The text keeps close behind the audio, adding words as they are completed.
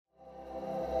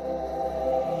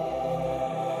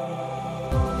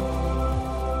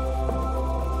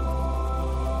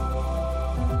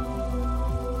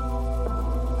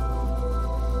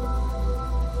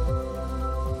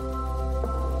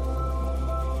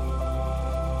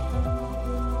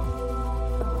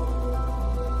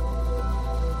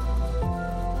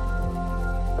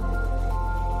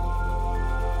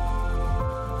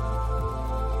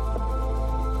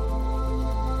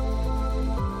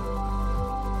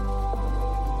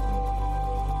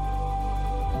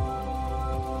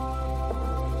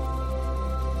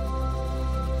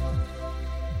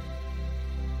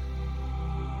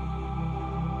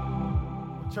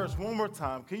Church, one more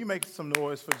time, can you make some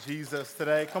noise for Jesus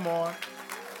today? Come on.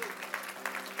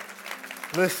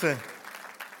 Listen,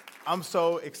 I'm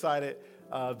so excited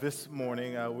this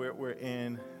morning. We're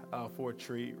in for a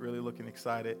treat, really looking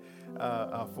excited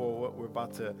for what we're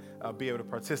about to be able to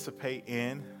participate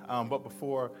in. But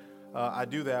before I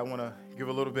do that, I want to give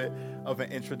a little bit of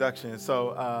an introduction.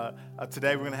 So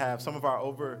today we're going to have some of our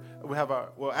we have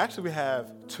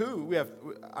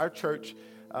our church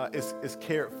is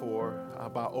cared for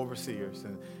by overseers.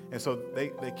 And so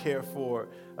they care for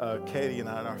Katie and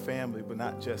I and our family, but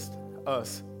not just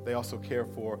us. They also care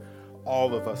for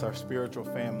all of us, our spiritual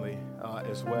family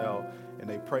as well. And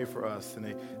they pray for us,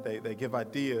 and they give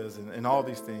ideas and all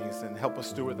these things and help us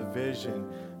steward the vision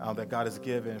that God has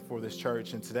given for this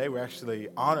church. And today we're actually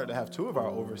honored to have two of our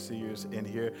overseers in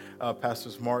here,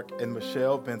 Pastors Mark and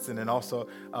Michelle Benson, and also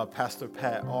Pastor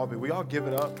Pat Albee. We all give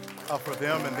it up for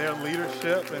them and their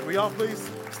leadership. And we all please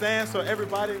stand so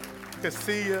everybody can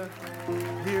see you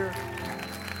here.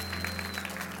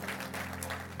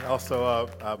 Also,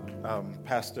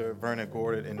 Pastor Vernon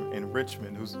Gordon in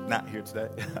Richmond, who's not here today.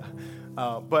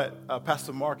 But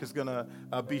Pastor Mark is going to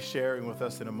be sharing with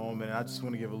us in a moment. And I just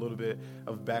want to give a little bit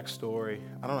of backstory.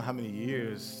 I don't know how many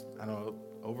years, I don't know,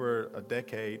 over a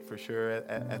decade for sure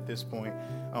at this point,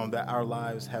 that our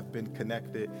lives have been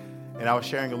connected. And I was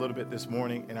sharing a little bit this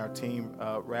morning in our team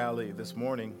rally this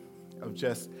morning of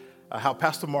just how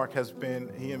Pastor Mark has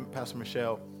been, he and Pastor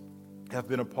Michelle have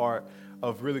been a part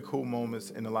of really cool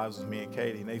moments in the lives of me and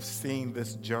Katie. And they've seen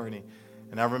this journey.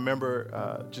 And I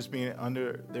remember just being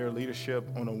under their leadership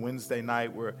on a Wednesday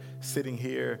night. We're sitting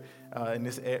here in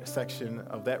this section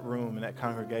of that room in that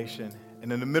congregation.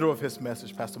 And in the middle of his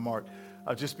message, Pastor Mark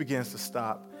just begins to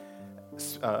stop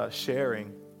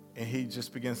sharing. And he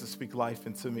just begins to speak life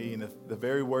into me. And the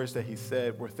very words that he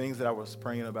said were things that I was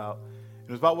praying about. It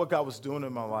was about what God was doing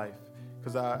in my life.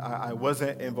 Because I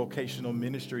wasn't in vocational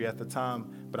ministry at the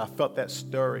time, but I felt that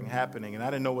stirring happening, and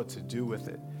I didn't know what to do with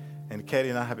it. And Katie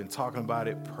and I have been talking about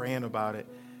it, praying about it,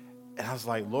 and I was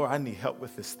like, Lord, I need help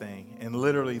with this thing. And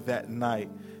literally that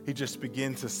night, he just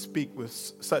began to speak with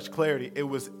such clarity. It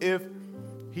was if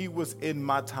he was in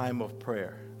my time of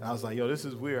prayer. And I was like, yo, this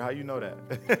is weird. How you know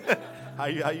that? how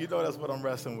you know that's what I'm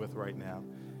wrestling with right now?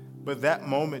 But that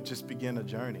moment just began a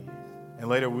journey. And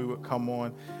later we would come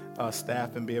on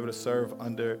staff and be able to serve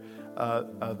under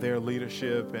their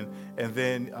leadership. And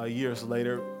then years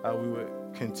later, we would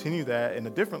continue that in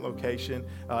a different location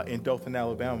in Dothan,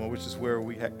 Alabama, which is where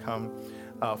we had come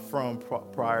from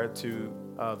prior to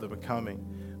the becoming.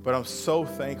 But I'm so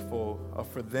thankful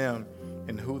for them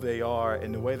and who they are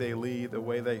and the way they lead, the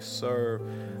way they serve.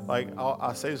 Like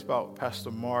I'll say this about Pastor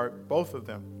Mark, both of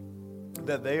them,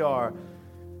 that they are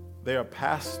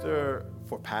pastor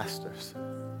for pastors.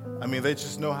 I mean, they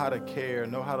just know how to care,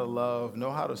 know how to love,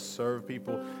 know how to serve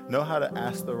people, know how to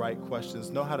ask the right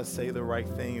questions, know how to say the right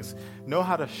things, know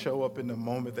how to show up in the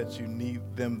moment that you need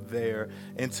them there,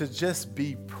 and to just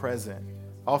be present.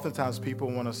 Oftentimes people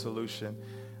want a solution,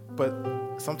 but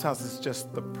sometimes it's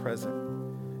just the present.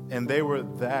 And they were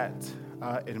that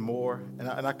and more. And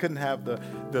I couldn't have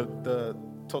the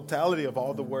totality of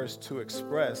all the words to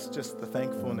express just the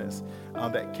thankfulness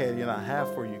that Katie and I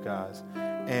have for you guys.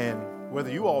 And whether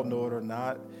you all know it or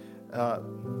not,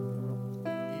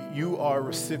 you are a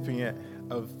recipient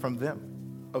from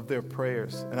them, of their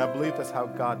prayers. And I believe that's how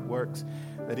God works,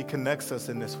 that he connects us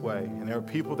in this way. And there are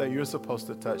people that you're supposed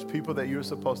to touch, people that you're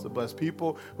supposed to bless,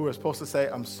 people who are supposed to say,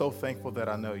 I'm so thankful that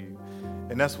I know you.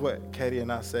 And that's what Katie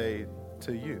and I say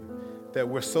to you, that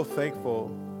we're so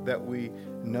thankful that we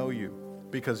know you,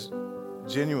 because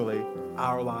genuinely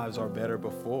our lives are better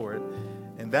before it.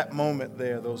 And that moment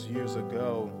there, those years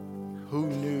ago, who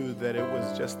knew that it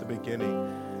was just the beginning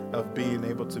of being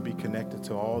able to be connected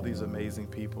to all these amazing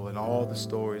people and all the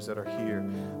stories that are here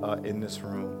in this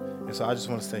room. And so I just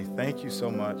want to say thank you so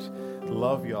much.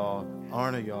 Love y'all.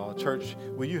 Honor y'all. Church,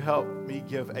 will you help me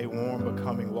give a warm,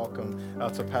 becoming welcome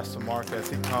to Pastor Mark as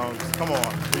he comes? Come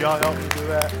on. Will y'all help me do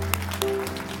that?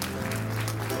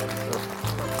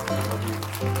 Love you.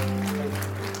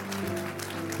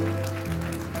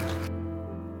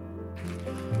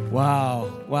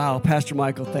 Wow, Pastor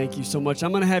Michael, thank you so much.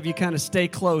 I'm going to have you kind of stay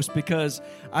close because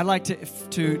I'd like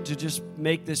to just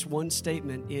make this one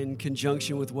statement in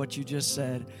conjunction with what you just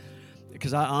said,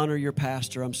 because I honor your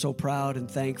pastor. I'm so proud and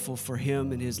thankful for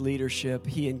him and his leadership,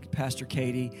 he and Pastor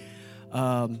Katie.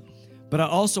 But I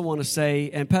also want to say,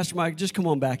 and Pastor Mike, just come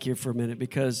on back here for a minute,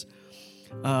 because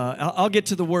I'll get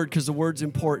to the word, because the word's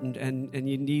important, and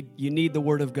you need the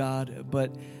word of God.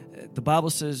 But the Bible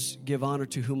says, give honor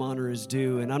to whom honor is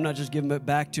due. And I'm not just giving it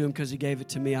back to him because he gave it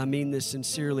to me. I mean this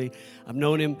sincerely. I've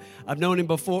known him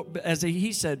before, as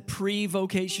he said,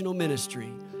 pre-vocational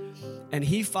ministry. And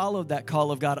he followed that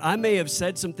call of God. I may have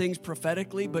said some things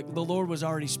prophetically, but the Lord was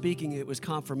already speaking. It was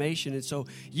confirmation. And so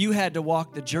you had to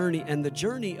walk the journey. And the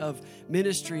journey of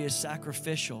ministry is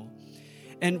sacrificial.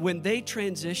 And when they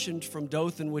transitioned from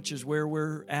Dothan, which is where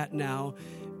we're at now,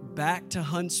 back to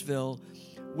Huntsville,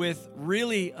 with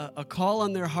really a call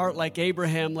on their heart like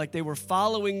Abraham, like they were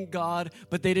following God,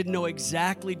 but they didn't know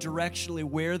exactly directionally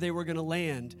where they were going to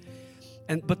land.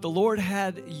 But the Lord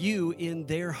had you in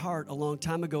their heart a long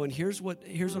time ago, and here's what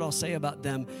I'll say about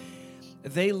them.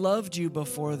 They loved you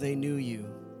before they knew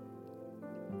you.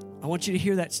 I want you to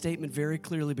hear that statement very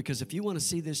clearly, because if you want to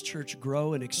see this church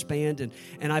grow and expand,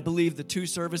 and I believe the 2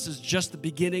 services just the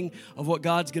beginning of what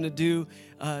God's going to do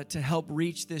to help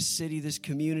reach this city, this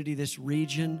community, this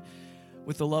region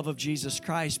with the love of Jesus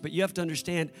Christ. But you have to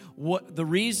understand what the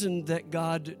reason that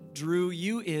God drew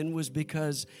you in was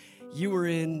because you were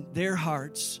in their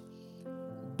hearts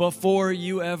before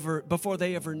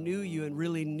they ever knew you and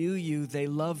really knew you. They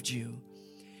loved you.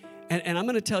 And I'm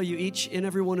going to tell you, each and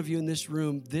every one of you in this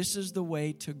room, this is the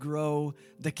way to grow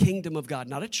the kingdom of God,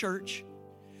 not a church.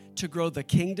 To grow the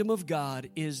kingdom of God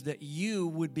is that you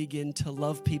would begin to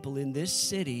love people in this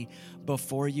city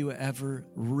before you ever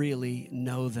really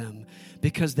know them,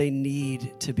 because they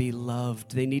need to be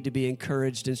loved. They need to be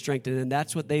encouraged and strengthened, and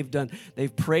that's what they've done.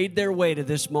 They've prayed their way to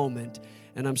this moment,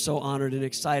 and I'm so honored and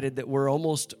excited that we're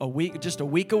almost just a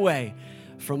week away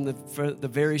for the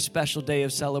very special day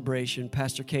of celebration.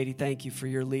 Pastor Katie, thank you for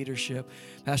your leadership.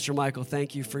 Pastor Michael,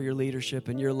 thank you for your leadership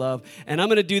and your love. And I'm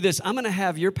going to do this. I'm going to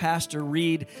have your pastor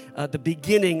read the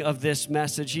beginning of this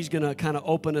message. He's going to kind of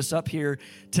open us up here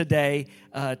today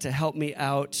to help me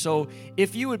out. So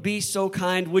if you would be so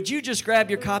kind, would you just grab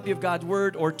your copy of God's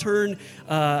Word or turn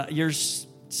your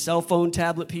cell phone,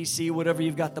 tablet, PC, whatever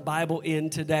you've got the Bible in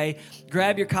today.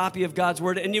 Grab your copy of God's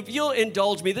Word. And if you'll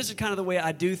indulge me, this is kind of the way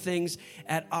I do things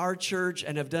at our church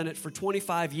and have done it for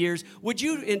 25 years. Would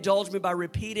you indulge me by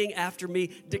repeating after me,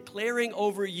 declaring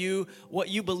over you what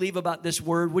you believe about this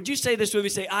Word? Would you say this with me?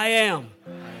 Say, I am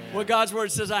what God's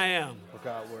Word says I am.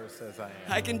 God's word says I am.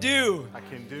 I can do. I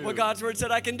can do what God's word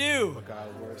said I can do. What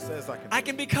God's word says I can do. I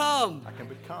can become. I can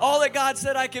become all that God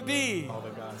said I could be. All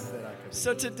that God said I could be.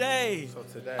 So today,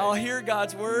 I'll hear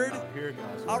God's word.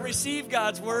 I'll receive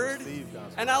God's word.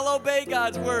 And I'll obey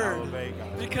God's word.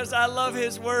 Because I love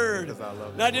His word.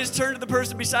 Now just turn to the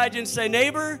person beside you and say,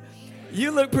 neighbor,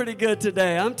 you look pretty good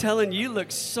today. I'm telling you, you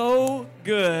look so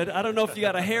good. I don't know if you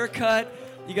got a haircut,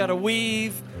 you got a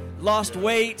weave, lost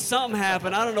weight, something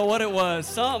happened. I don't know what it was.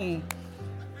 Something.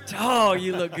 Oh,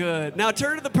 you look good. Now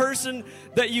turn to the person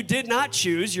that you did not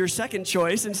choose, your second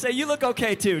choice, and say, you look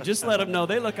okay too. Just let them know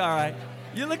they look all right.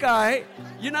 You look all right.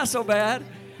 You're not so bad.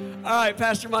 All right,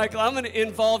 Pastor Michael, I'm going to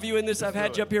involve you in this. I've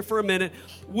had you up here for a minute.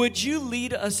 Would you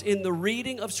lead us in the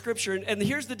reading of Scripture? And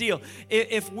here's the deal.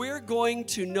 If we're going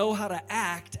to know how to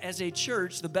act as a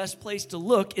church, the best place to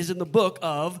look is in the book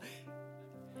of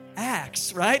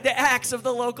Acts, right? The Acts of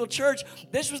the local church.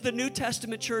 This was the New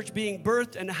Testament church being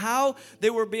birthed, and how they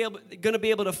were going to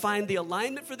be able to find the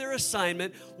alignment for their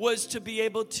assignment was to be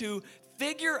able to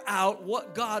figure out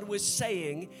what God was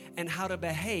saying and how to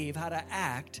behave, how to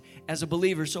act as a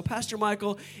believer. So Pastor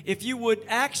Michael, if you would,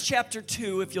 Acts chapter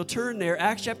 2, if you'll turn there,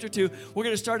 Acts chapter 2, we're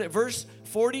going to start at verse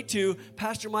 42.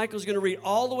 Pastor Michael's going to read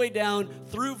all the way down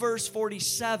through verse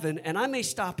 47, and I may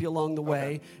stop you along the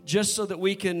way just so that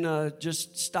we can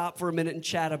just stop for a minute and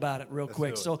chat about it real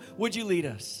quick. So would you lead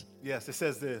us? Yes, it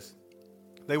says this.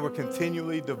 They were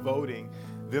continually devoting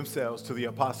themselves to the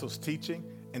apostles' teaching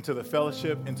and to the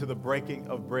fellowship and to the breaking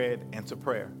of bread and to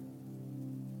prayer.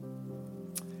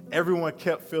 Everyone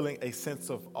kept feeling a sense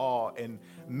of awe, and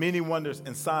many wonders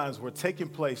and signs were taking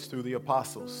place through the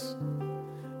apostles.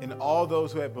 And all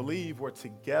those who had believed were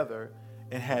together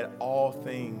and had all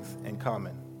things in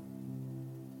common.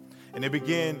 And they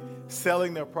began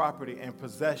selling their property and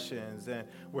possessions and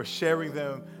were sharing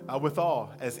them with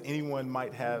all, as anyone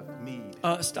might have need.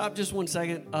 Stop just one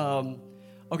second.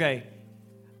 Okay.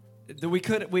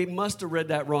 We must have read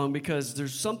that wrong, because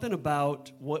there's something about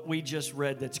what we just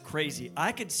read that's crazy.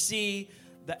 I could see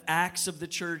the acts of the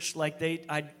church like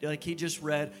he just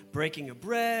read, breaking of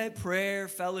bread, prayer,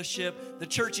 fellowship, the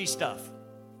churchy stuff.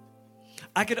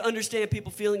 I could understand people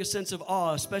feeling a sense of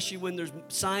awe, especially when there's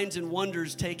signs and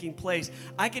wonders taking place.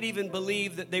 I could even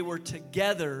believe that they were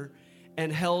together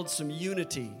and held some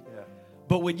unity. Yeah.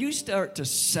 But when you start to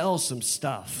sell some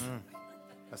stuff,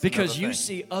 because you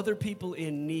see other people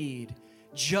in need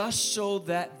just so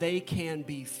that they can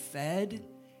be fed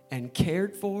and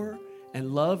cared for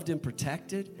and loved and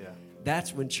protected,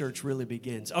 that's when church really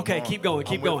begins. Okay, keep going,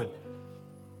 keep going.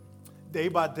 Day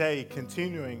by day,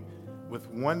 continuing with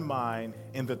one mind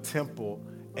in the temple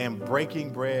and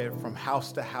breaking bread from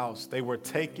house to house. They were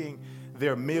taking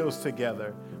their meals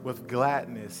together with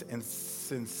gladness and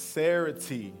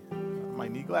sincerity, I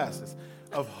might need glasses,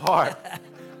 of heart,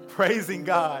 praising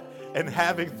God and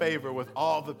having favor with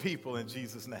all the people in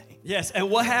Jesus' name. Yes, and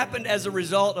what happened as a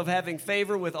result of having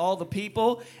favor with all the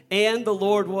people? And the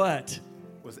Lord what?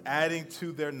 Was adding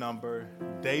to their number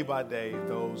day by day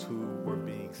those who were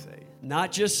being saved.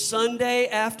 Not just Sunday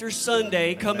after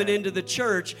Sunday coming into the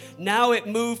church. Now it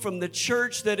moved from the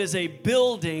church that is a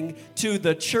building to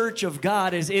the church of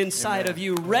God is inside of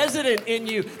you, resident in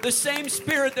you. The same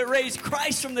Spirit that raised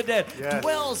Christ from the dead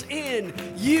dwells in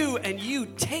you, and you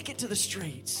take it to the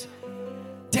streets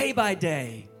day by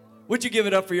day. Would you give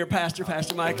it up for your pastor,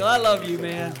 Pastor Michael? I love you,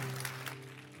 man.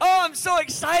 Oh, I'm so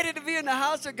excited to be in the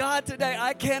house of God today.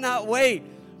 I cannot wait.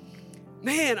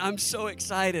 Man, I'm so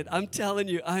excited. I'm telling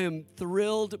you, I am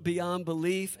thrilled beyond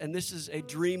belief, and this is a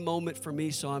dream moment for me,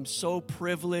 so I'm so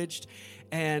privileged.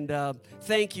 And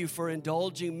thank you for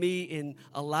indulging me in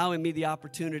allowing me the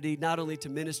opportunity not only to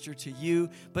minister to you,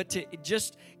 but to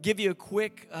just give you a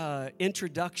quick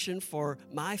introduction for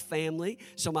my family.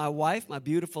 So my wife, my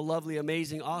beautiful, lovely,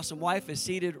 amazing, awesome wife is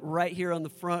seated right here on the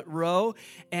front row.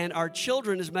 And our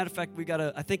children, as a matter of fact, we got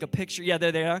a picture. Yeah,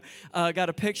 there they are. Got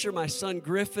a picture. My son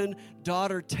Griffin,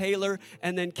 daughter Taylor,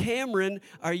 and then Cameron,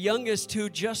 our youngest, who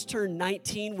just turned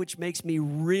 19, which makes me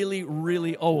really,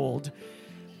 really old.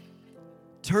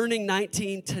 Turning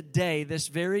 19 today, this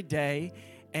very day,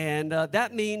 and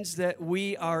that means that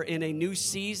we are in a new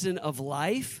season of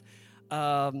life.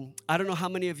 I don't know how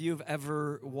many of you have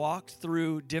ever walked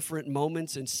through different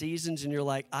moments and seasons, and you're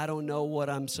like, I don't know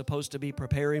what I'm supposed to be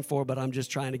preparing for, but I'm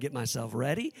just trying to get myself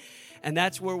ready. And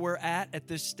that's where we're at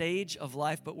this stage of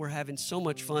life, but we're having so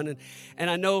much fun. And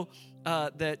I know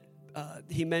that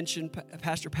he mentioned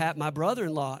Pastor Pat, my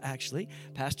brother-in-law, actually,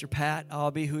 Pastor Pat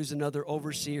Aubie, who's another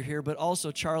overseer here, but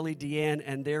also Charlie Deanne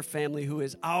and their family, who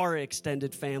is our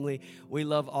extended family. We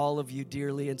love all of you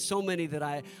dearly, and so many that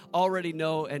I already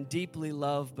know and deeply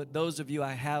love, but those of you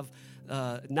I have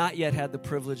not yet had the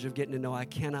privilege of getting to know, I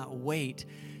cannot wait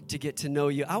to get to know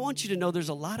you. I want you to know there's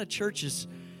a lot of churches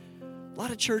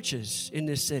in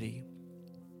this city,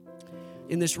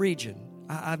 in this region.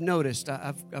 I've noticed.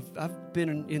 I've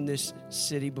been in this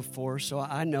city before, so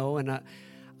I know, and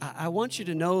I want you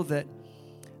to know that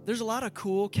there's a lot of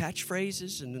cool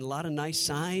catchphrases and a lot of nice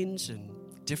signs and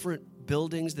different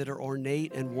buildings that are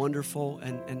ornate and wonderful,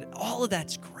 and all of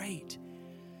that's great.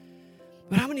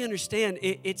 But how many understand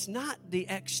it's not the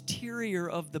exterior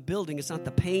of the building. It's not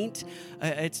the paint.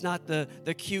 It's not the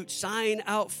cute sign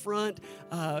out front.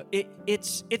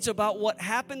 It's about what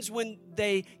happens when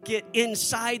they get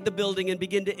inside the building and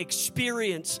begin to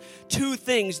experience two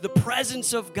things, the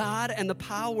presence of God and the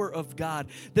power of God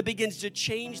that begins to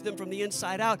change them from the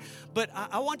inside out. But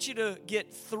I want you to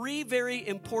get three very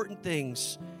important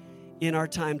things in our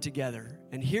time together.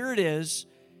 And here it is.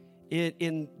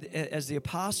 As the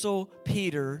Apostle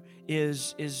Peter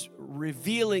is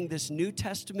revealing this New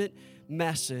Testament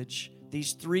message,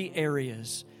 these three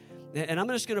areas. And I'm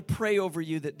just going to pray over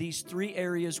you that these three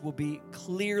areas will be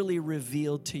clearly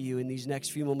revealed to you in these next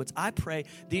few moments. I pray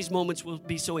these moments will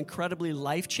be so incredibly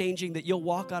life-changing that you'll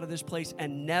walk out of this place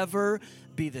and never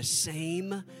be the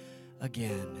same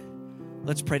again.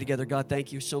 Let's pray together. God,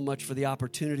 thank you so much for the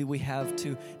opportunity we have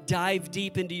to dive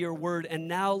deep into your word. And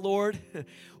now, Lord,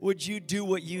 would you do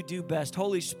what you do best?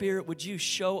 Holy Spirit, would you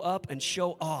show up and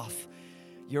show off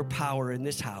your power in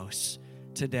this house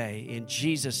today? In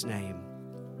Jesus' name,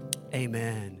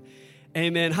 amen.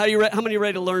 Amen. How many are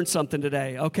ready to learn something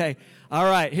today? Okay. All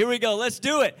right, here we go. Let's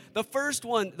do it. The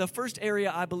first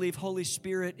area I believe Holy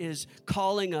Spirit is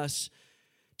calling us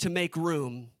to make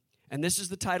room. And this is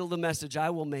the title of the message,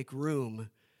 I will make room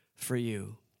for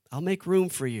you. I'll make room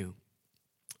for you.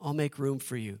 I'll make room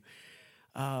for you.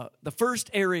 The first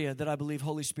area that I believe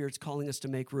Holy Spirit's calling us to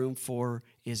make room for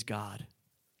is God.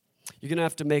 You're going to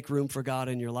have to make room for God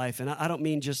in your life. And I don't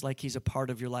mean just like he's a part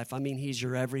of your life. I mean he's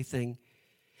your everything.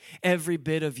 Every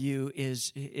bit of you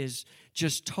is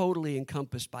just totally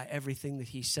encompassed by everything that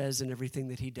he says and everything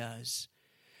that he does.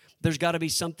 There's got to be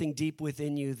something deep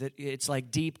within you that it's like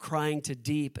deep crying to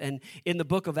deep. And in the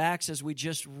book of Acts, as we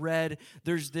just read,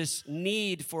 there's this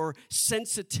need for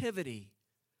sensitivity.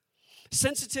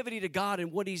 Sensitivity to God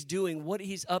and what he's doing, what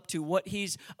he's up to, what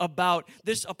he's about.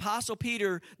 This Apostle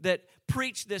Peter that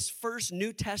preached this first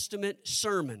New Testament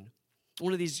sermon,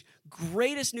 one of these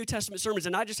greatest New Testament sermons.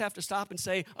 And I just have to stop and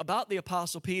say about the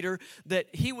Apostle Peter that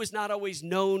he was not always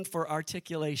known for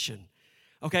articulation.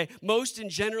 Okay, most and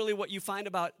generally what you find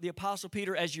about the Apostle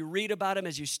Peter as you read about him,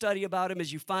 as you study about him,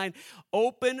 as you find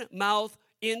open mouth,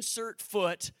 insert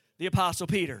foot, the Apostle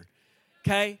Peter.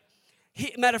 Okay?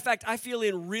 Matter of fact, I feel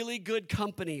in really good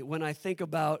company when I think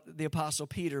about the Apostle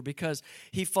Peter because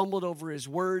he fumbled over his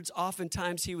words.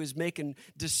 Oftentimes he was making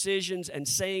decisions and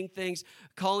saying things,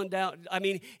 calling down. I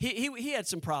mean, he had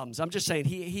some problems. I'm just saying,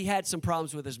 he had some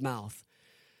problems with his mouth.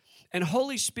 And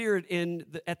Holy Spirit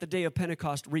at the day of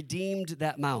Pentecost redeemed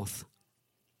that mouth.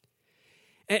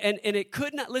 And it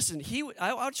could not, listen,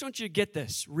 I just want you to get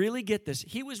this, really get this.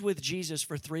 He was with Jesus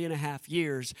for 3.5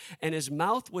 years, and his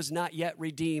mouth was not yet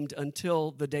redeemed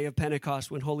until the day of Pentecost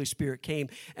when Holy Spirit came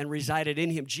and resided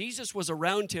in him. Jesus was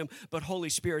around him, but Holy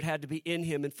Spirit had to be in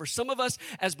him. And for some of us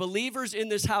as believers in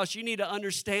this house, you need to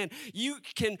understand you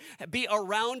can be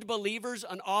around believers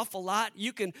an awful lot.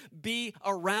 You can be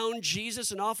around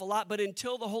Jesus an awful lot, but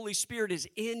until the Holy Spirit is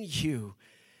in you,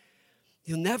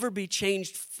 you'll never be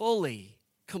changed fully.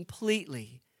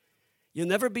 Completely. You'll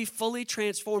never be fully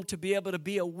transformed to be able to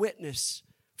be a witness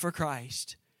for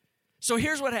Christ. So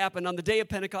here's what happened. On the day of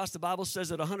Pentecost, the Bible says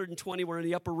that 120 were in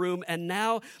the upper room, and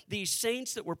now these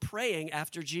saints that were praying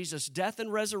after Jesus' death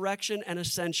and resurrection and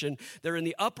ascension, they're in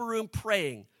the upper room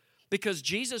praying because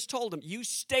Jesus told them, you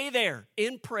stay there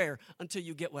in prayer until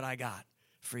you get what I got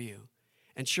for you.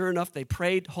 And sure enough, they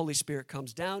prayed. Holy Spirit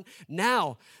comes down.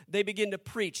 Now they begin to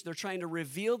preach. They're trying to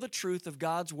reveal the truth of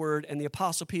God's word. And the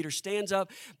Apostle Peter stands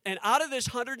up. And out of this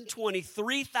 120,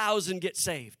 3,000 get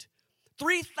saved.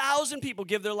 3,000 people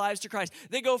give their lives to Christ.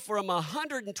 They go from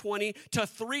 120 to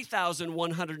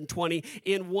 3,120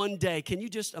 in one day. Can you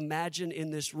just imagine in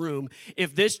this room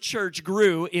if this church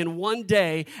grew in one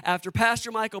day after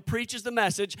Pastor Michael preaches the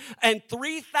message and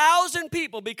 3,000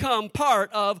 people become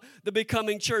part of the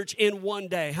Becoming Church in one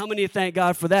day? How many thank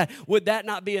God for that? Would that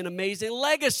not be an amazing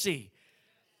legacy?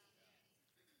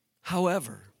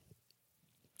 However,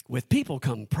 with people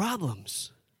come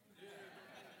problems.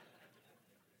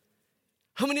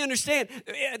 How many understand?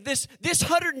 This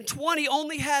 120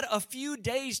 only had a few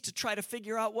days to try to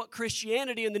figure out what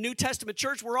Christianity and the New Testament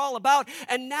church were all about.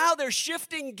 And now they're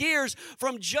shifting gears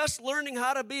from just learning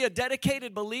how to be a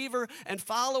dedicated believer and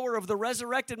follower of the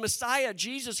resurrected Messiah,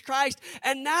 Jesus Christ.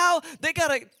 And now they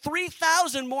got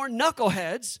 3,000 more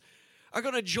knuckleheads are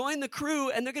going to join the crew,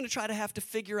 and they're going to try to have to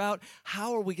figure out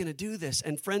how are we going to do this.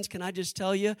 And friends, can I just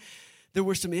tell you, there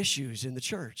were some issues in the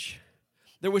church.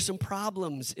 There were some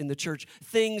problems in the church.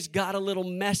 Things got a little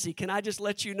messy. Can I just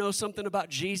let you know something about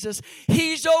Jesus?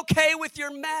 He's okay with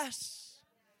your mess.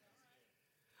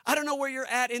 I don't know where you're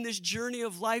at in this journey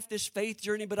of life, this faith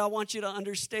journey, but I want you to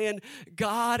understand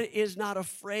God is not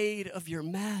afraid of your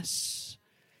mess.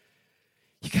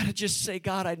 You got to just say,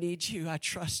 God, I need you. I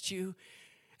trust you.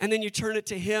 And then you turn it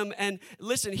to him. And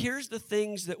listen, here's the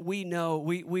things that we know.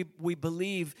 We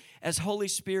believe as Holy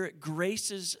Spirit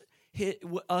graces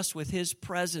us with his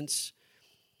presence,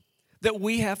 that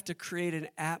we have to create an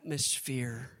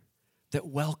atmosphere that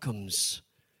welcomes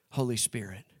Holy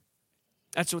Spirit.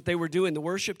 That's what they were doing. The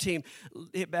worship team,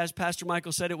 as Pastor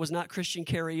Michael said, it was not Christian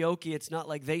karaoke. It's not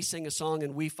like they sing a song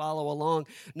and we follow along.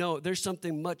 No, there's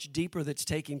something much deeper that's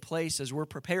taking place as we're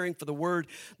preparing for the word.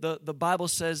 The Bible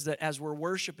says that as we're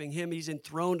worshiping him, he's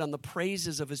enthroned on the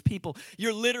praises of his people.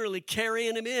 You're literally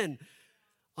carrying him in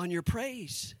on your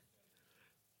praise.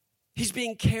 He's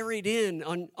being carried in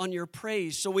on your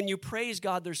praise. So when you praise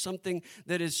God, there's something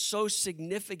that is so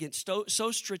significant,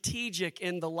 so strategic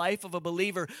in the life of a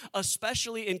believer,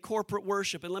 especially in corporate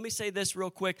worship. And let me say this real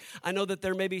quick. I know that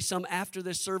there may be some after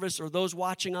this service or those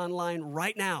watching online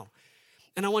right now.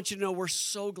 And I want you to know we're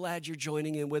so glad you're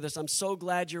joining in with us. I'm so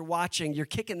glad you're watching. You're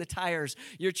kicking the tires.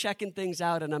 You're checking things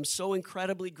out. And I'm so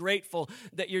incredibly grateful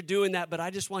that you're doing that. But I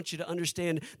just want you to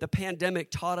understand the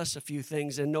pandemic taught us a few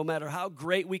things. And no matter how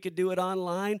great we could do it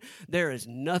online, there is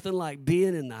nothing like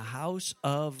being in the house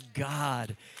of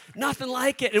God. Nothing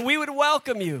like it. And we would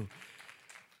welcome you.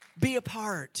 Be a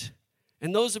part.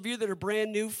 And those of you that are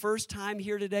brand new, first time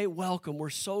here today, welcome.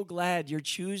 We're so glad you're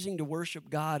choosing to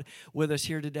worship God with us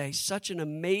here today. Such an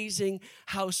amazing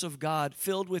house of God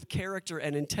filled with character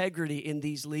and integrity in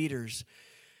these leaders.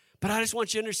 But I just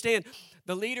want you to understand,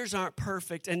 the leaders aren't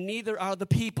perfect, and neither are the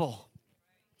people.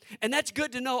 And that's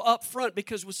good to know up front,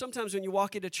 because sometimes when you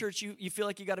walk into church, you feel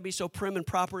like you got to be so prim and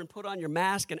proper and put on your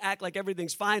mask and act like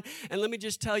everything's fine. And let me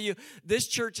just tell you, this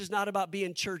church is not about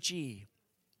being churchy.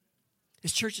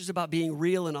 This church is about being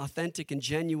real and authentic and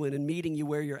genuine and meeting you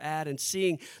where you're at and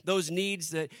seeing those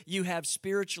needs that you have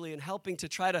spiritually and helping to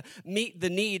try to meet the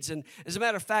needs. And as a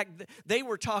matter of fact, they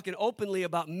were talking openly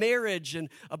about marriage and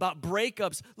about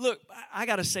breakups. Look, I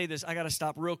got to say this. I got to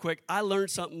stop real quick. I learned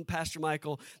something, Pastor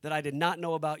Michael, that I did not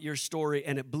know about your story,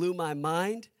 and it blew my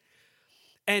mind.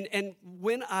 And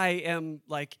when I am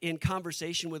like in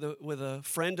conversation with a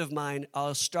friend of mine,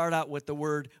 I'll start out with the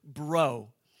word bro.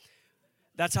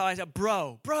 That's how I say,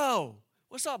 bro,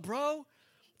 what's up, bro?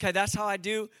 Okay, that's how I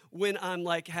do when I'm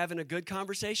like having a good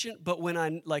conversation. But when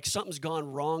I'm like something's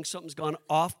gone wrong, something's gone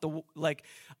off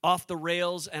the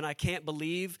rails, and I can't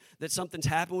believe that something's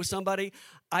happened with somebody,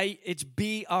 it's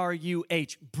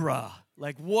B-R-U-H, bruh.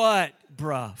 Like what,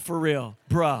 bruh? For real,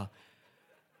 bruh.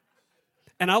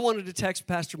 And I wanted to text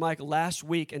Pastor Michael last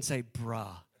week and say,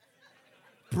 bruh.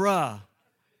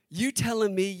 You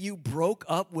telling me you broke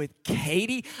up with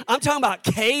Katie? I'm talking about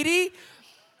Katie?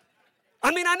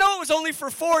 I mean, I know it was only for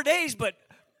 4 days, but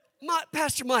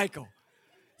Pastor Michael,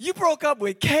 you broke up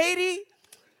with Katie?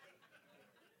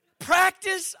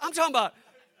 Practice? I'm talking about,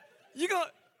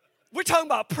 we're talking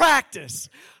about practice.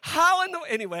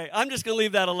 Anyway, I'm just going to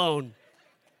leave that alone.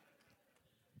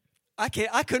 I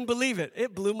couldn't believe it.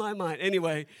 It blew my mind.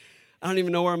 Anyway, I don't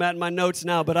even know where I'm at in my notes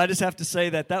now, but I just have to say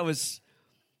that was...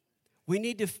 We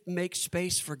need to make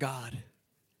space for God.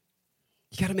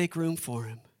 You got to make room for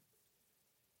Him.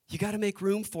 You got to make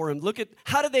room for Him. Look at,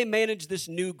 how do they manage this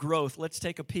new growth? Let's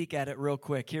take a peek at it real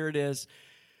quick. Here it is.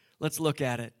 Let's look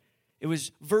at it. It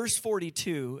was verse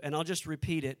 42, and I'll just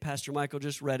repeat it. Pastor Michael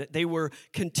just read it. They were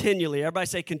continually, everybody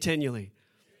say continually.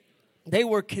 They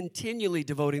were continually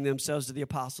devoting themselves to the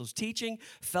apostles' teaching,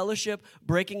 fellowship,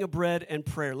 breaking of bread, and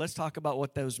prayer. Let's talk about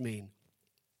what those mean.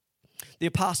 The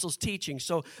apostles' teaching.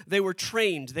 So they were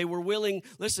trained. They were willing,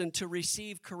 listen, to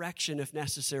receive correction if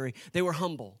necessary. They were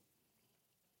humble.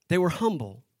 They were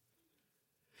humble.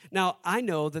 Now, I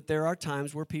know that there are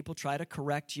times where people try to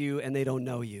correct you and they don't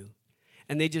know you.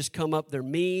 And they just come up, they're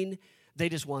mean. They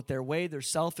just want their way. They're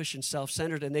selfish and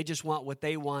self-centered, and they just want what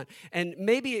they want. And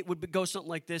maybe it would go something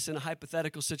like this in a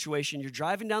hypothetical situation. You're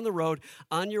driving down the road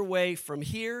on your way from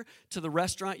here to the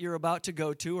restaurant you're about to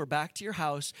go to or back to your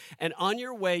house, and on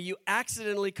your way, you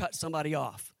accidentally cut somebody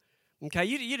off. Okay,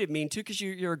 you didn't mean to because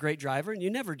you're a great driver, and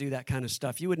you never do that kind of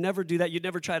stuff. You would never do that. You'd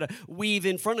never try to weave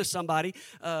in front of somebody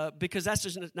because that's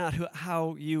just not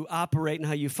how you operate and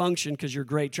how you function because you're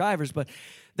great drivers. But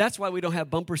that's why we don't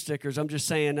have bumper stickers. I'm just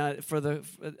saying I'm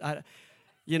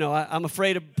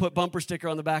afraid to put bumper sticker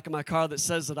on the back of my car that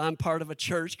says that I'm part of a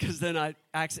church because then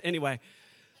anyway.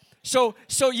 So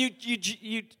you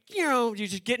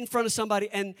just get in front of somebody,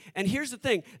 and here's the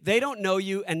thing. They don't know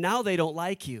you, and now they don't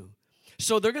like you.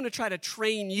 So they're going to try to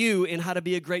train you in how to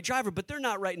be a great driver, but they're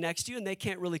not right next to you, and they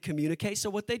can't really communicate.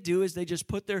 So what they do is they just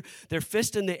put their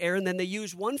fist in the air, and then they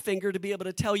use one finger to be able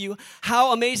to tell you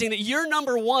how amazing that you're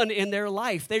number one in their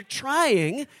life. They're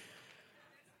trying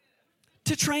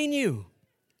to train you.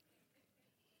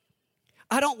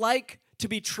 I don't like to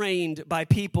be trained by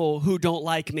people who don't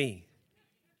like me.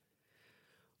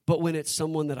 But when it's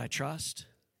someone that I trust,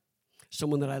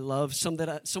 someone that I love,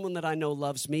 someone that I know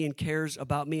loves me and cares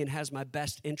about me and has my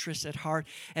best interests at heart,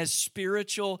 has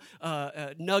spiritual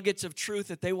nuggets of truth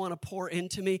that they want to pour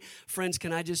into me. Friends,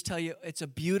 can I just tell you, it's a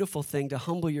beautiful thing to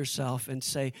humble yourself and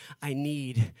say, I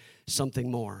need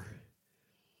something more.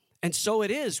 And so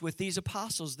it is with these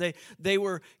apostles. They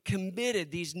were committed,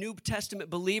 these New Testament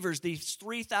believers, these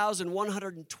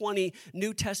 3,120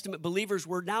 New Testament believers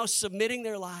were now submitting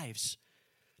their lives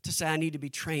to say, I need to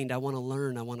be trained, I want to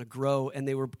learn, I want to grow, and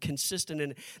they were consistent in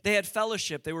it. They had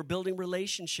fellowship, they were building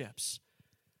relationships.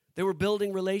 You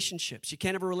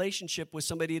can't have a relationship with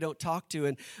somebody you don't talk to,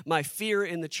 and my fear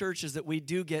in the church is that we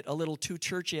do get a little too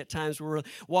churchy at times where we'll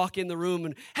walk in the room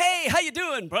and, hey, how you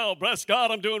doing? Well, bless God,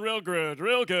 I'm doing real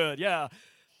good, yeah.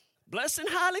 Blessed and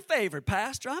highly favored,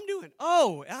 Pastor, I'm doing,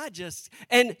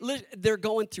 and they're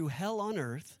going through hell on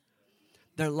earth.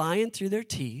 They're lying through their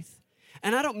teeth.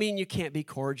 And I don't mean you can't be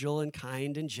cordial and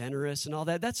kind and generous and all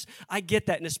that. I get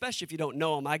that, and especially if you don't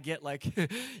know them, I get like,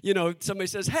 somebody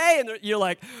says, hey, and you're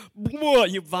like, whoa,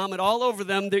 you vomit all over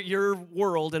them, your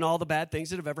world and all the bad things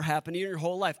that have ever happened to you in your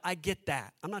whole life. I get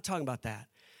that. I'm not talking about that.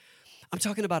 I'm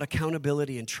talking about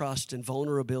accountability and trust and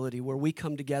vulnerability where we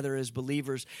come together as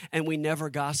believers and we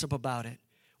never gossip about it.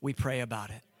 We pray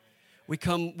about it. We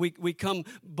come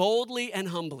boldly and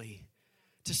humbly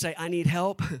to say, I need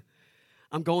help.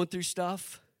 I'm going through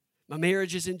stuff. My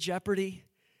marriage is in jeopardy.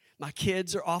 My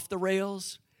kids are off the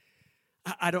rails.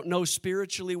 I don't know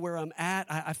spiritually where I'm at.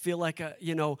 I feel like,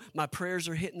 my prayers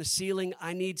are hitting the ceiling.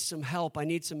 I need some help. I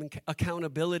need some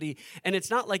accountability. And it's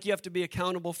not like you have to be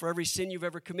accountable for every sin you've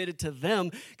ever committed to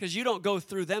them, because you don't go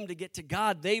through them to get to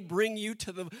God. They bring you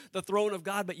to the throne of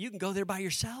God, but you can go there by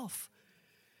yourself.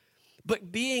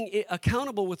 But being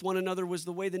accountable with one another was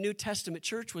the way the New Testament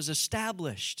church was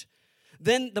established.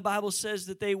 Then the Bible says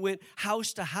that they went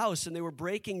house to house and they were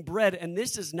breaking bread. And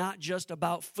this is not just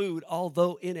about food,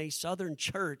 although in a southern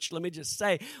church, let me just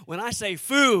say, when I say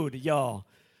food, y'all,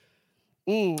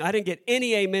 I didn't get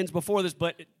any amens before this,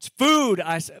 but it's food.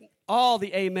 I said all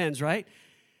the amens, right?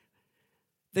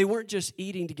 They weren't just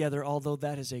eating together, although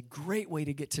that is a great way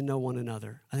to get to know one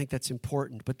another. I think that's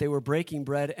important. But they were breaking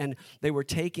bread and they were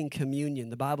taking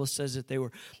communion. The Bible says that they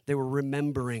were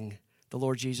remembering the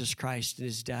Lord Jesus Christ and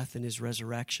his death and his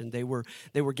resurrection. They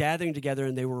were gathering together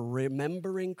and they were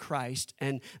remembering Christ.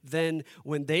 And then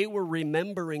when they were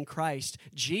remembering Christ,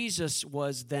 Jesus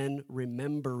was then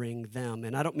remembering them.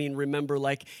 And I don't mean remember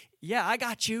like, yeah, I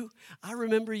got you. I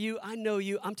remember you. I know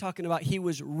you. I'm talking about he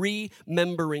was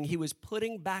remembering. He was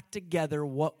putting back together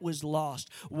what was lost,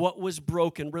 what was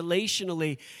broken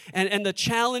relationally, and the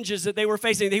challenges that they were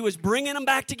facing. He was bringing them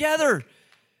back together.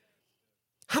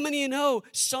 How many of you know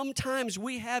sometimes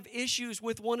we have issues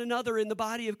with one another in the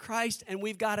body of Christ and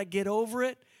we've got to get over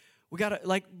it? We got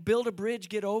to build a bridge,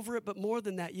 get over it, but more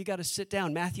than that, you got to sit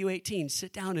down. Matthew 18,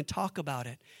 sit down and talk about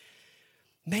it.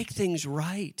 Make things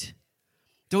right.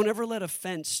 Don't ever let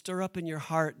offense stir up in your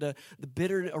heart. The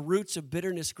roots of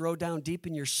bitterness grow down deep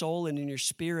in your soul and in your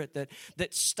spirit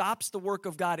that stops the work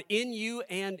of God in you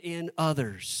and in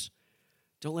others.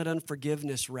 Don't let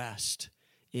unforgiveness rest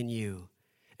in you.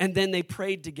 And then they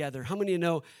prayed together. How many of you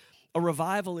know a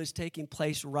revival is taking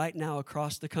place right now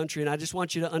across the country? And I just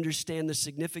want you to understand the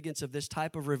significance of this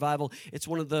type of revival. It's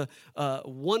one of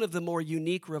the more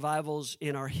unique revivals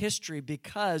in our history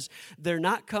because they're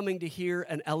not coming to hear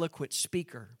an eloquent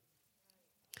speaker.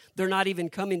 They're not even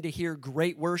coming to hear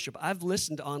great worship. I've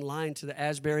listened online to the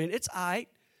Asbury, and it's all right.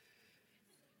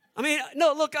 I mean,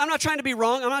 no, look, I'm not trying to be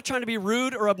wrong. I'm not trying to be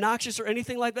rude or obnoxious or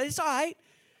anything like that. It's all right.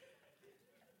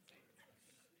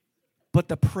 But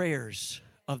the prayers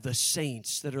of the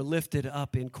saints that are lifted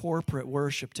up in corporate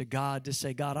worship to God to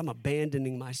say, God, I'm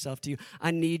abandoning myself to you.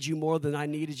 I need you more than I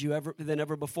needed you than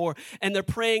ever before. And they're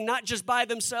praying not just by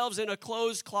themselves in a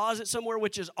closed closet somewhere,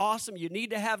 which is awesome. You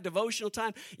need to have devotional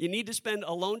time. You need to spend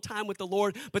alone time with the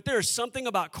Lord. But there is something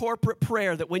about corporate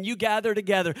prayer that when you gather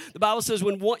together, the Bible says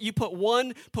when you put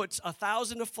one puts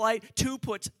 1,000 to flight, two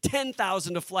puts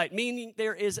 10,000 to flight, meaning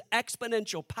there is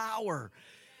exponential power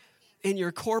in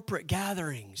your corporate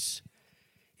gatherings,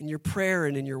 in your prayer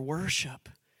and in your worship.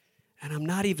 And I'm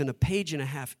not even a page and a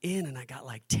half in, and I got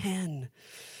like 10.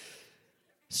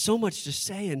 So much to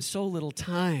say in so little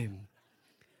time.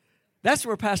 That's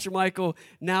where Pastor Michael,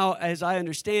 now as I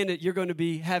understand it, you're going to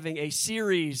be having a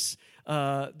series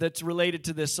that's related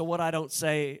to this. So what I don't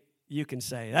say, you can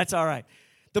say. That's all right.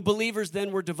 The believers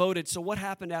then were devoted. So what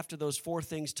happened after those four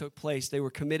things took place? They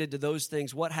were committed to those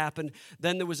things. What happened?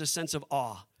 Then there was a sense of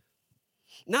awe.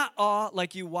 Not awe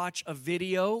like you watch a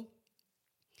video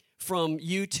from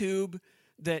YouTube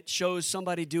that shows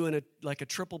somebody doing a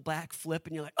triple back flip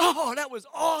and you're like, oh, that was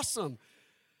awesome.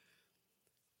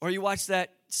 Or you watch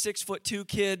that 6'2"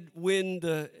 kid win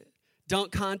the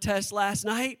dunk contest last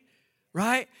night,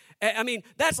 right? I mean,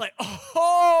 that's like,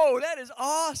 oh, that is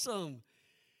awesome.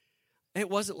 It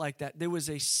wasn't like that. There was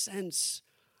a sense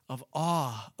of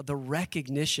awe, of the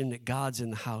recognition that God's in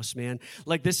the house, man.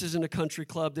 Like this isn't a country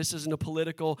club. This isn't a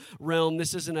political realm.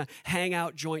 This isn't a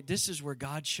hangout joint. This is where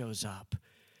God shows up.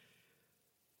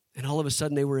 And all of a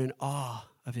sudden they were in awe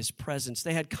of his presence.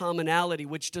 They had commonality,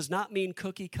 which does not mean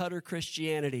cookie cutter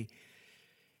Christianity.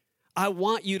 I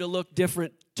want you to look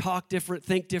different, talk different,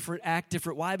 think different, act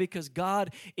different. Why? Because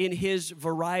God, in his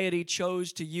variety,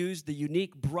 chose to use the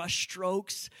unique brush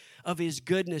strokes of his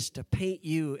goodness to paint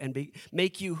you and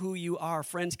make you who you are.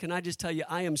 Friends, can I just tell you,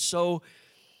 I am so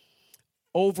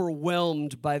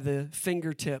overwhelmed by the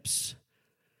fingertips,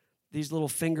 these little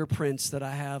fingerprints that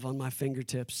I have on my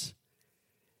fingertips.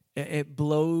 It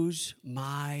blows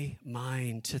my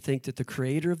mind to think that the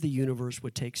creator of the universe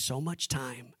would take so much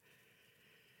time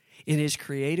in his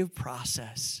creative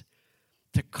process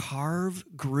to carve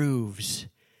grooves.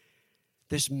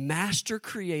 This master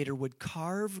creator would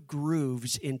carve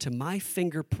grooves into my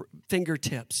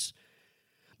fingertips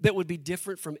that would be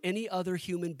different from any other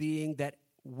human being that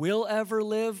will ever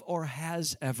live or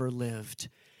has ever lived.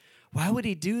 Why would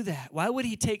he do that? Why would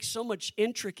he take so much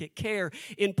intricate care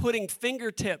in putting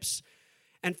fingertips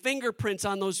and fingerprints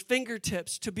on those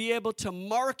fingertips to be able to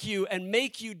mark you and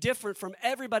make you different from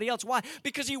everybody else. Why?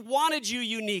 Because he wanted you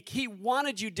unique. He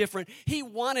wanted you different. He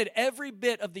wanted every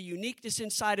bit of the uniqueness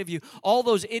inside of you. All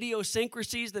those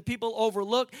idiosyncrasies that people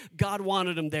overlook, God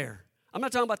wanted them there. I'm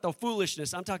not talking about the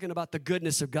foolishness. I'm talking about the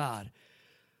goodness of God.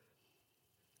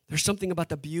 There's something about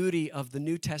the beauty of the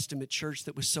New Testament church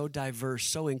that was so diverse,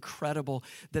 so incredible,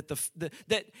 that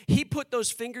that he put those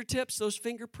fingertips, those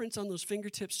fingerprints on those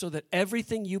fingertips so that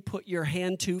everything you put your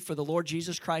hand to for the Lord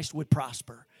Jesus Christ would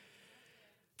prosper.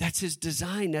 That's his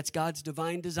design. That's God's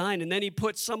divine design. And then he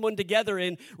puts someone together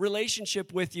in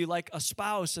relationship with you like a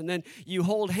spouse, and then you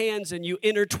hold hands and you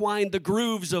intertwine the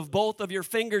grooves of both of your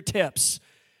fingertips.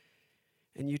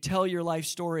 And you tell your life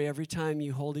story every time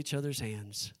you hold each other's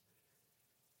hands.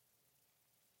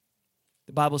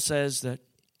 The Bible says that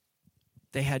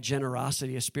they had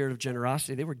generosity, a spirit of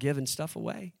generosity. They were giving stuff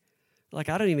away. Like,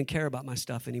 I don't even care about my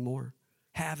stuff anymore.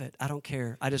 Have it. I don't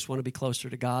care. I just want to be closer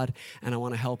to God, and I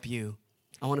want to help you.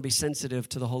 I want to be sensitive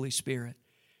to the Holy Spirit.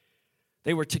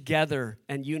 They were together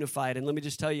and unified. And let me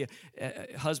just tell you,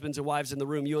 husbands and wives in the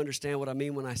room, you understand what I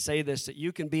mean when I say this, that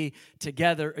you can be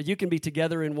together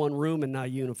in one room and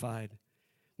not unified.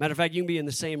 Matter of fact, you can be in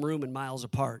the same room and miles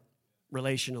apart,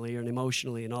 relationally and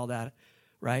emotionally and all that,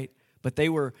 right? But they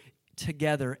were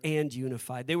together and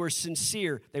unified. They were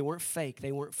sincere. They weren't fake.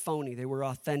 They weren't phony. They were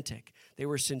authentic. They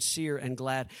were sincere and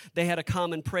glad. They had a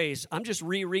common praise. I'm just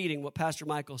rereading what Pastor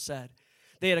Michael said.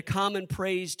 They had a common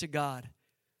praise to God.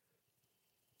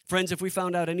 Friends, if we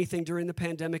found out anything during the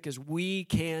pandemic, is we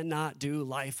cannot do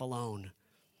life alone.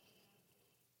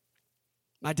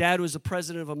 My dad was the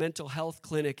president of a mental health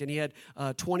clinic, and he had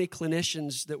 20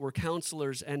 clinicians that were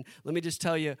counselors. And let me just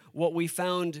tell you, what we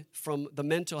found from the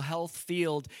mental health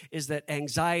field is that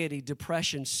anxiety,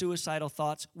 depression, suicidal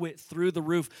thoughts went through the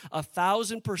roof.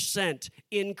 1,000%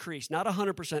 increase, not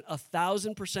 100%,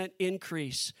 1,000%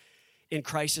 increase in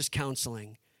crisis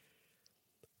counseling.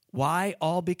 Why?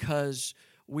 All because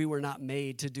we were not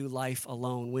made to do life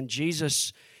alone. When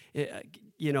Jesus,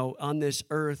 on this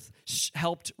earth,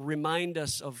 helped remind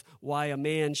us of why a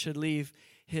man should leave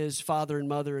his father and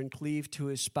mother and cleave to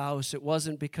his spouse, it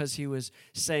wasn't because he was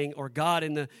saying, or God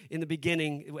in the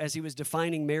beginning, as he was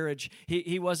defining marriage,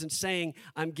 he wasn't saying,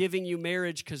 I'm giving you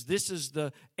marriage because this is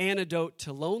the antidote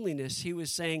to loneliness. He was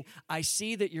saying, I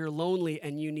see that you're lonely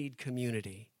and you need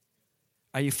community.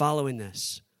 Are you following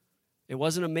this? It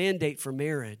wasn't a mandate for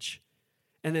marriage.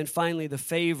 And then finally, the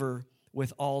favor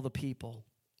with all the people.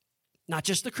 Not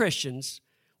just the Christians,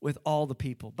 with all the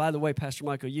people. By the way, Pastor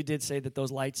Michael, you did say that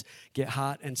those lights get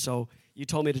hot, and so you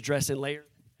told me to dress in later.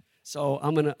 So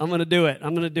I'm gonna do it.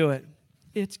 I'm gonna do it.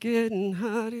 It's getting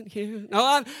hot in here.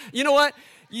 No, you know what?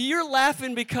 You're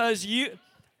laughing because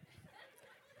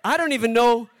I don't even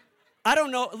know.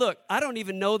 Look, I don't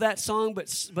even know that song,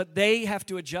 but they have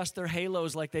to adjust their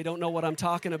halos like they don't know what I'm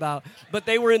talking about. But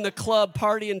they were in the club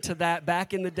partying to that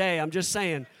back in the day. I'm just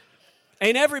saying.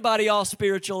 Ain't everybody all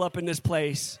spiritual up in this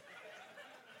place?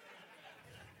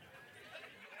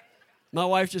 My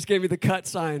wife just gave me the cut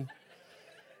sign.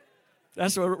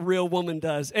 That's what a real woman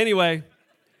does. Anyway,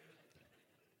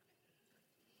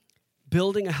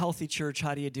 building a healthy church,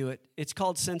 how do you do it? It's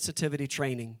called sensitivity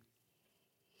training.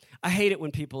 I hate it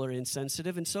when people are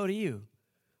insensitive, and so do you.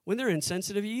 When they're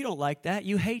insensitive, you don't like that.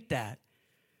 You hate that.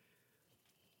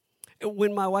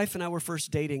 When my wife and I were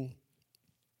first dating,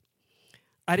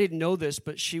 I didn't know this,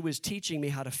 but she was teaching me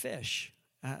how to fish.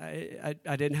 I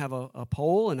didn't have a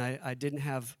pole, and I didn't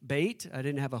have bait. I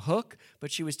didn't have a hook,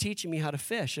 but she was teaching me how to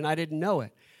fish, and I didn't know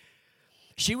it.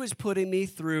 She was putting me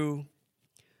through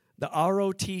the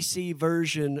ROTC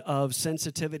version of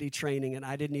sensitivity training, and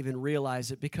I didn't even realize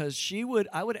it because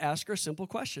I would ask her a simple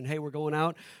question. Hey, we're going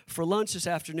out for lunch this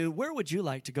afternoon. Where would you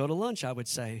like to go to lunch, I would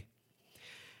say.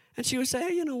 And she would say,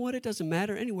 hey, you know what? It doesn't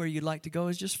matter. Anywhere you'd like to go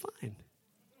is just fine.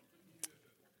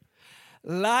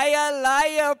 Liar,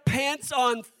 liar, pants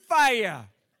on fire.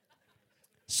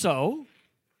 So,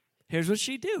 here's what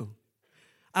she'd do.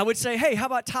 I would say, hey, how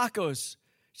about tacos?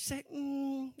 She'd say,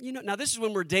 now this is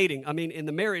when we're dating. I mean, in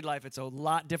the married life, it's a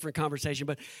lot different conversation.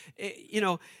 But,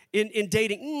 in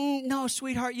dating, no,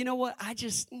 sweetheart, you know what? I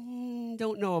just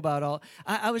don't know about all.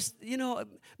 I was,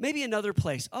 maybe another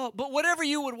place. Oh, but whatever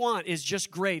you would want is just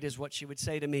great, is what she would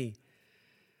say to me.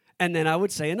 And then I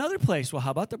would say another place. Well,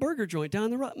 how about the burger joint down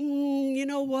the road? You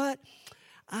know what?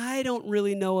 I don't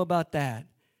really know about that.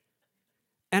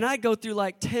 And I'd go through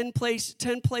like 10 places.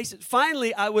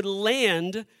 Finally, I would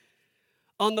land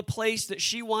on the place that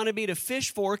she wanted me to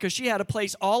fish for because she had a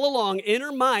place all along in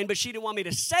her mind, but she didn't want me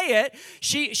to say it.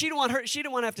 She didn't want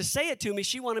to have to say it to me.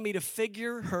 She wanted me to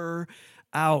figure her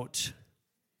out.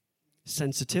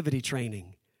 sensitivity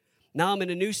training. Now I'm in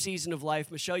a new season of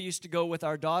life. Michelle used to go with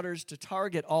our daughters to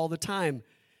Target all the time.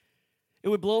 It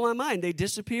would blow my mind. They'd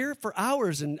disappear for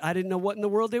hours, and I didn't know what in the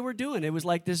world they were doing. It was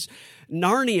like this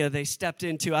Narnia they stepped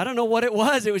into. I don't know what it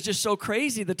was. It was just so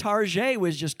crazy. The Target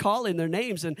was just calling their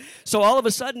names. And so all of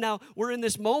a sudden now we're in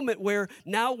this moment where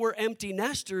now we're empty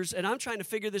nesters, and I'm trying to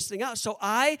figure this thing out. So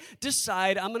I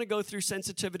decide I'm going to go through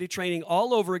sensitivity training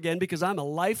all over again because I'm a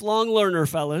lifelong learner,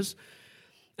 fellas.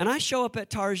 And I show up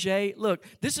at Target. Look,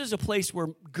 this is a place where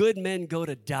good men go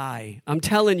to die. I'm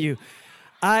telling you.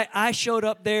 I showed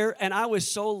up there, and I was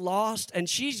so lost, and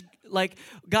she's like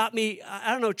got me,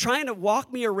 I don't know, trying to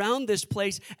walk me around this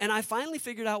place, and I finally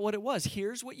figured out what it was.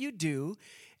 Here's what you do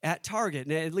at Target,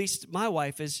 and at least my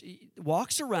wife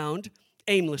walks around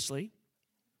aimlessly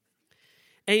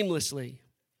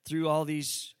through all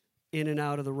these in and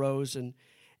out of the rows, and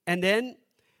then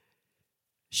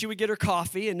she would get her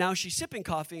coffee, and now she's sipping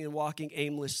coffee and walking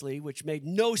aimlessly, which made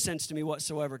no sense to me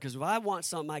whatsoever, because if I want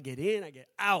something, I get in, I get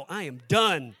out, I am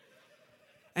done.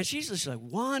 And she's just like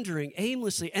wandering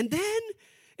aimlessly. And then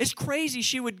it's crazy.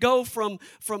 She would go from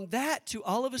that to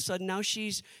all of a sudden, now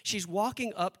she's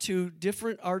walking up to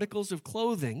different articles of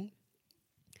clothing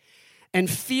and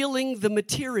feeling the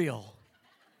material.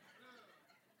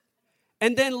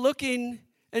 And then looking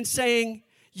and saying,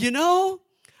 you know,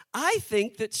 I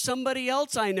think that somebody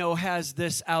else I know has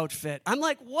this outfit. I'm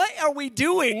like, what are we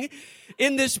doing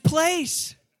in this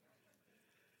place?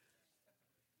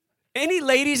 Any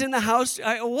ladies in the house,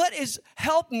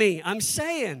 help me, I'm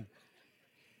saying.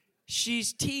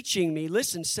 She's teaching me,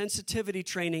 listen, sensitivity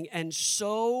training, and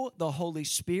so the Holy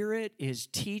Spirit is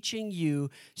teaching you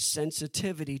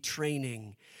sensitivity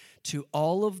training to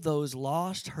all of those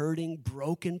lost, hurting,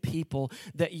 broken people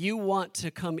that you want to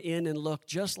come in and look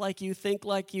just like you, think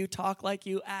like you, talk like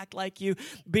you, act like you,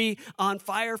 be on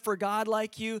fire for God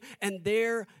like you, and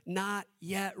they're not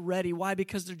yet ready. Why?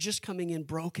 Because they're just coming in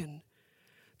broken.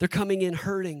 They're coming in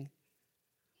hurting.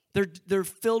 They're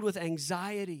filled with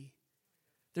anxiety.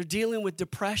 They're dealing with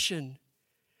depression.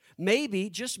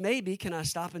 Maybe, just maybe, can I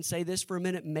stop and say this for a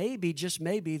minute? Maybe, just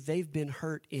maybe, they've been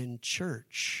hurt in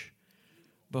church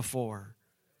before.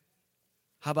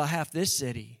 How about half this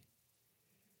city?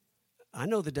 I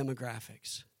know the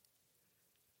demographics.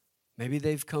 Maybe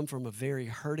they've come from a very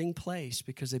hurting place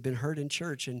because they've been hurt in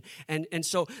church. And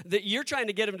so that you're trying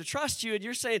to get them to trust you, and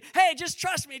you're saying, hey, just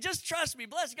trust me,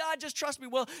 bless God, just trust me.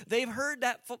 Well, they've heard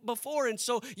that before, and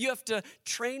so you have to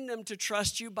train them to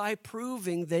trust you by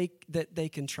proving that they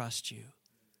can trust you.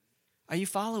 Are you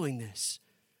following this?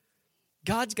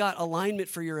 God's got alignment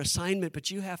for your assignment, but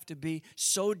you have to be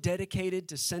so dedicated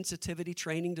to sensitivity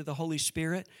training to the Holy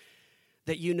Spirit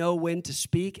that you know when to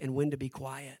speak and when to be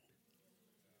quiet.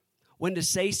 When to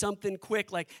say something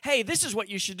quick like, hey, this is what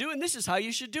you should do and this is how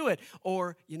you should do it.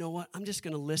 Or, you know what, I'm just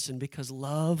going to listen because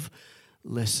love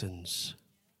listens.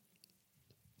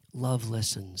 Love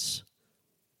listens.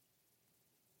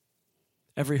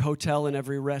 Every hotel and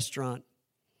every restaurant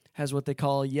has what they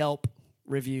call Yelp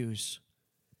reviews.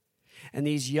 And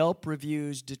these Yelp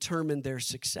reviews determine their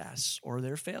success or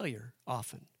their failure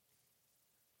often.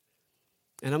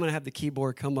 And I'm going to have the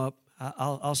keyboard come up.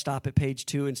 I'll stop at page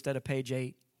 2 instead of page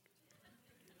 8.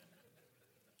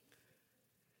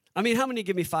 I mean, how many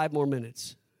give me 5 more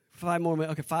minutes? 5 more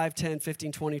minutes. Okay, 5, 10,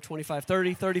 15, 20, 25,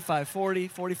 30, 35, 40,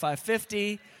 45,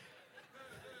 50.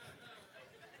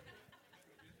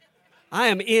 I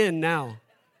am in now.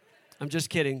 I'm just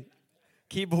kidding.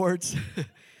 Keyboards.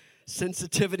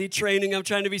 Sensitivity training. I'm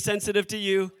trying to be sensitive to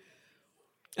you.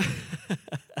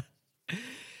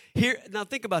 Here, now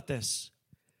think about this.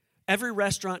 Every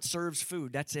restaurant serves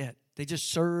food. That's it. They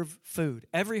just serve food.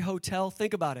 Every hotel,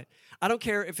 think about it. I don't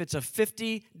care if it's a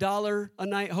 $50 a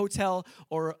night hotel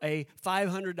or a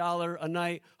 $500 a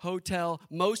night hotel.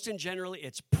 Most and generally,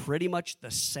 it's pretty much the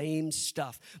same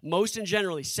stuff. Most and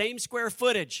generally, same square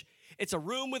footage. It's a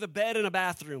room with a bed and a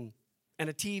bathroom and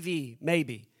a TV,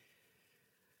 maybe.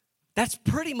 That's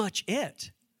pretty much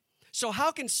it. So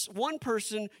how can one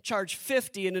person charge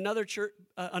 $50 and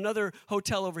another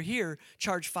hotel over here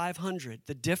charge $500?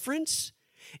 The difference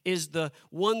is the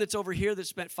one that's over here that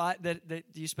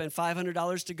you spend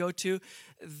 $500 to go to.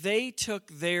 They took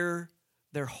their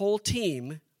whole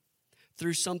team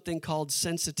through something called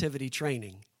sensitivity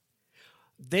training.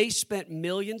 They spent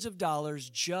millions of dollars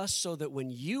just so that when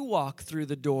you walk through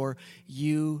the door,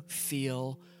 you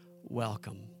feel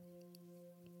welcome.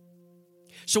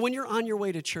 So when you're on your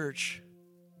way to church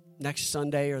next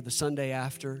Sunday or the Sunday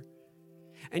after,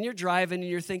 and you're driving and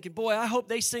you're thinking, boy, I hope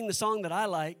they sing the song that I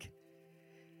like.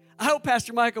 I hope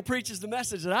Pastor Michael preaches the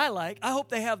message that I like. I hope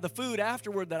they have the food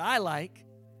afterward that I like.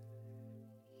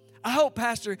 I hope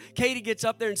Pastor Katie gets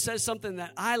up there and says something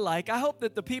that I like. I hope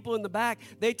that the people in the back,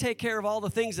 they take care of all the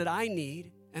things that I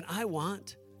need and I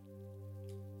want.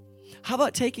 How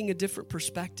about taking a different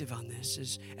perspective on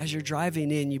this? As you're driving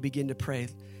in, you begin to pray,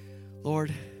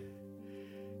 Lord,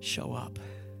 show up.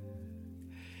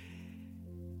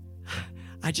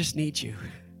 I just need you.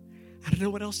 I don't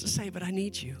know what else to say, but I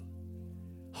need you.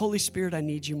 Holy Spirit, I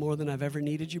need you more than I've ever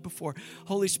needed you before.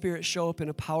 Holy Spirit, show up in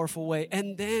a powerful way.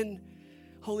 And then,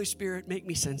 Holy Spirit, make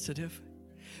me sensitive.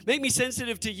 Make me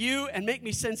sensitive to you and make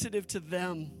me sensitive to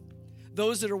them.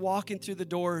 Those that are walking through the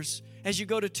doors. As you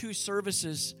go to 2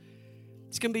 services,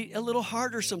 it's going to be a little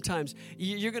harder sometimes.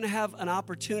 You're going to have an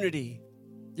opportunity.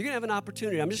 You're going to have an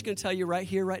opportunity. I'm just going to tell you right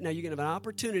here, right now, you're going to have an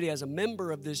opportunity as a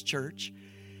member of this church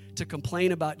to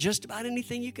complain about just about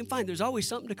anything you can find. There's always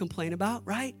something to complain about,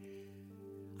 right?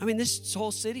 I mean, this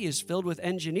whole city is filled with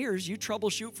engineers. You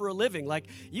troubleshoot for a living. Like,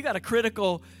 you got a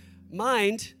critical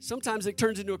mind. Sometimes it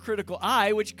turns into a critical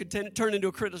eye, which could turn into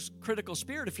a critical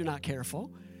spirit if you're not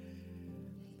careful.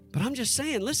 But I'm just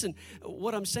saying, listen,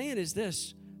 what I'm saying is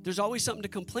this. There's always something to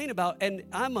complain about. And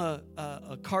I'm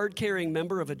a card-carrying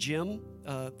member of a gym.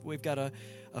 We've got a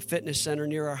fitness center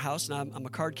near our house, and I'm a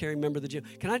card-carrying member of the gym.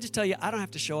 Can I just tell you, I don't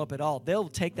have to show up at all. They'll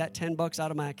take that $10 out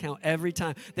of my account every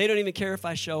time. They don't even care if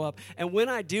I show up. And when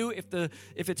I do, if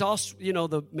it's all,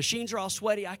 the machines are all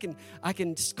sweaty, I can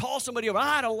call somebody over.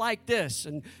 I don't like this,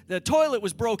 and the toilet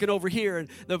was broken over here, and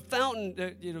the fountain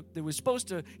that was supposed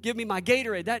to give me my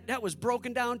Gatorade, that was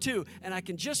broken down too. And I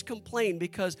can just complain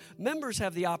because members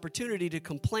have the opportunity to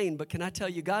complain. But can I tell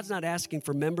you, God's not asking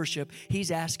for membership.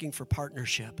 He's asking for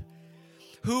partnership.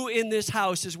 Who in this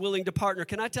house is willing to partner?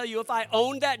 Can I tell you, if I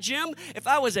owned that gym, if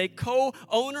I was a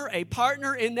co-owner, a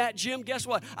partner in that gym, guess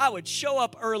what? I would show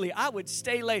up early. I would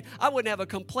stay late. I wouldn't have a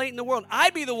complaint in the world.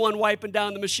 I'd be the one wiping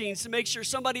down the machines to make sure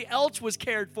somebody else was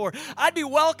cared for. I'd be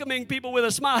welcoming people with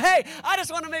a smile. Hey, I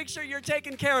just want to make sure you're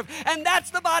taken care of. And that's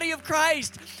the body of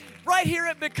Christ. Right here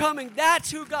at Becoming,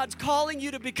 that's who God's calling you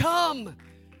to become.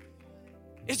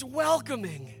 Is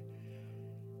welcoming.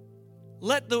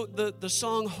 Let the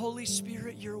song, Holy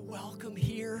Spirit, you're welcome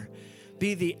here,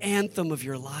 be the anthem of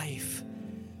your life.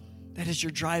 That as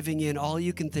you're driving in, all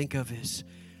you can think of is,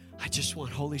 I just want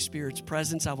Holy Spirit's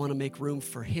presence. I want to make room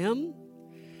for Him.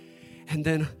 And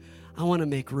then I want to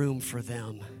make room for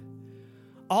them.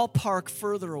 I'll park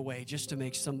further away just to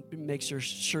make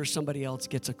sure somebody else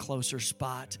gets a closer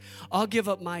spot. I'll give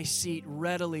up my seat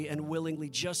readily and willingly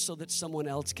just so that someone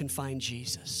else can find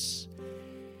Jesus.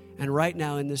 And right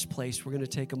now in this place, we're going to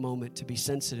take a moment to be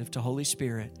sensitive to Holy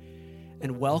Spirit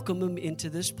and welcome Him into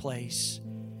this place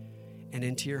and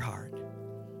into your heart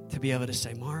to be able to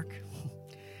say, Mark,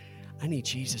 I need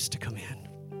Jesus to come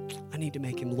in. I need to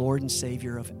make Him Lord and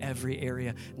Savior of every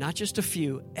area, not just a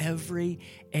few, every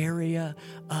area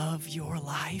of your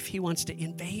life. He wants to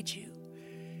invade you.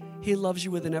 He loves you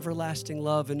with an everlasting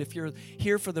love. And if you're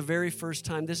here for the very first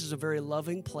time, this is a very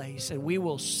loving place, and we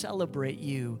will celebrate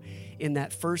you in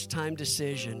that first-time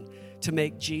decision to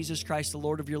make Jesus Christ the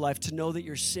Lord of your life, to know that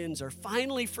your sins are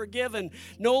finally forgiven,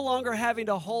 no longer having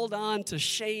to hold on to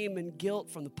shame and guilt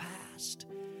from the past,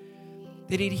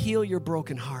 that He'd heal your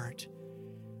broken heart.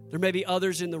 There may be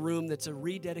others in the room that's a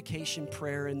rededication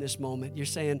prayer in this moment. You're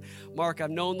saying, Mark, I've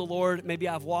known the Lord. Maybe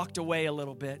I've walked away a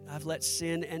little bit. I've let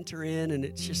sin enter in, and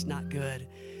it's just not good.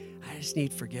 I just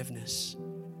need forgiveness.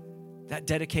 That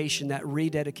dedication, that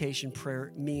rededication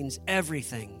prayer means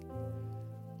everything.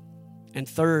 And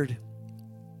third,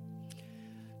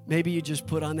 maybe you just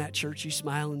put on that churchy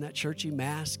smile and that churchy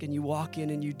mask, and you walk in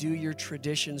and you do your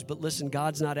traditions. But listen,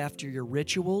 God's not after your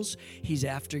rituals. He's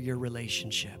after your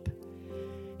relationship.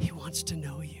 He wants to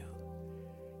know you.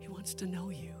 He wants to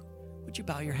know you. Would you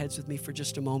bow your heads with me for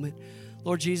just a moment?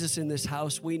 Lord Jesus, in this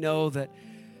house, we know that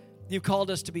You've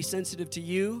called us to be sensitive to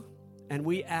You, and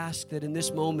we ask that in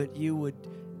this moment You would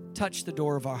touch the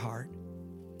door of our heart.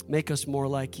 Make us more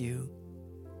like You.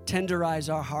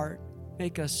 Tenderize our heart.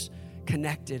 Make us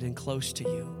connected and close to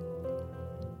You.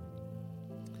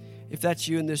 If that's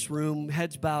you in this room,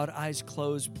 heads bowed, eyes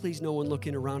closed, please no one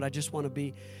looking around. I just want to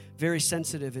be very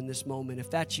sensitive in this moment.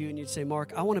 If that's you and you'd say,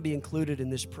 Mark, I want to be included in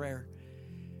this prayer.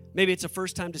 Maybe it's a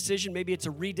first-time decision. Maybe it's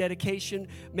a rededication.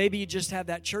 Maybe you just have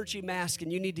that churchy mask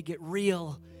and you need to get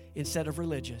real instead of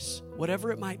religious.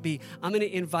 Whatever it might be, I'm going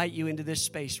to invite you into this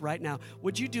space right now.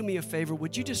 Would you do me a favor?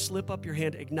 Would you just slip up your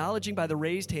hand, acknowledging by the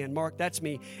raised hand, Mark, that's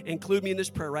me. Include me in this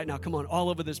prayer right now. Come on, all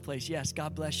over this place. Yes,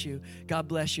 God bless you. God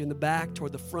bless you. In the back,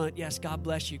 toward the front. Yes, God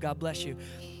bless you. God bless you.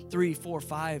 3, 4,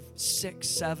 5, 6,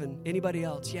 7. Anybody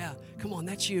else? Yeah, come on,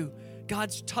 that's you.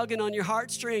 God's tugging on your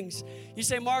heartstrings. You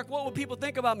say, Mark, what will people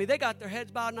think about me? They got their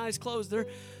heads bowed and eyes closed.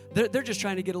 They're just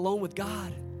trying to get alone with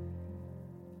God.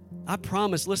 I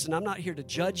promise, listen, I'm not here to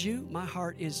judge you. My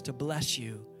heart is to bless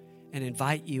you and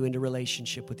invite you into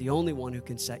relationship with the only one who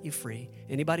can set you free.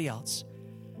 Anybody else?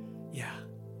 Yeah.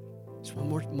 Just one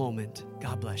more moment.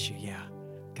 God bless you. Yeah.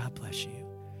 God bless you.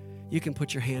 You can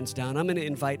put your hands down. I'm going to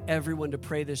invite everyone to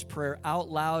pray this prayer out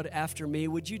loud after me.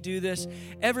 Would you do this?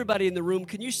 Everybody in the room,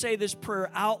 can you say this prayer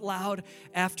out loud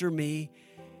after me?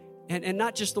 And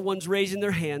not just the ones raising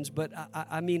their hands, but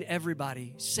I mean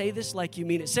everybody. Say this like you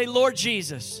mean it. Say, Lord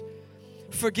Jesus,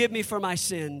 forgive me for my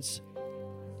sins.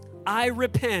 I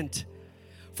repent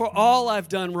for all I've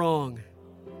done wrong.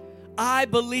 I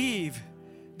believe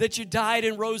that you died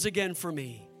and rose again for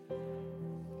me.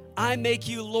 I make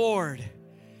you Lord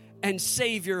and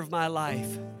Savior of my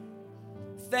life.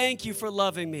 Thank you for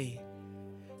loving me.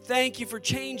 Thank you for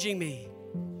changing me.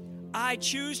 I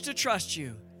choose to trust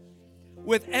you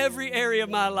with every area of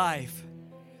my life.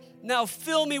 Now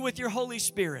fill me with your Holy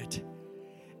Spirit.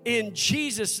 In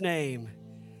Jesus' name,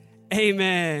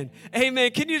 amen.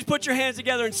 Amen. Can you just put your hands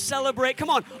together and celebrate? Come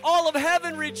on. All of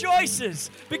heaven rejoices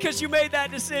because you made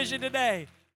that decision today.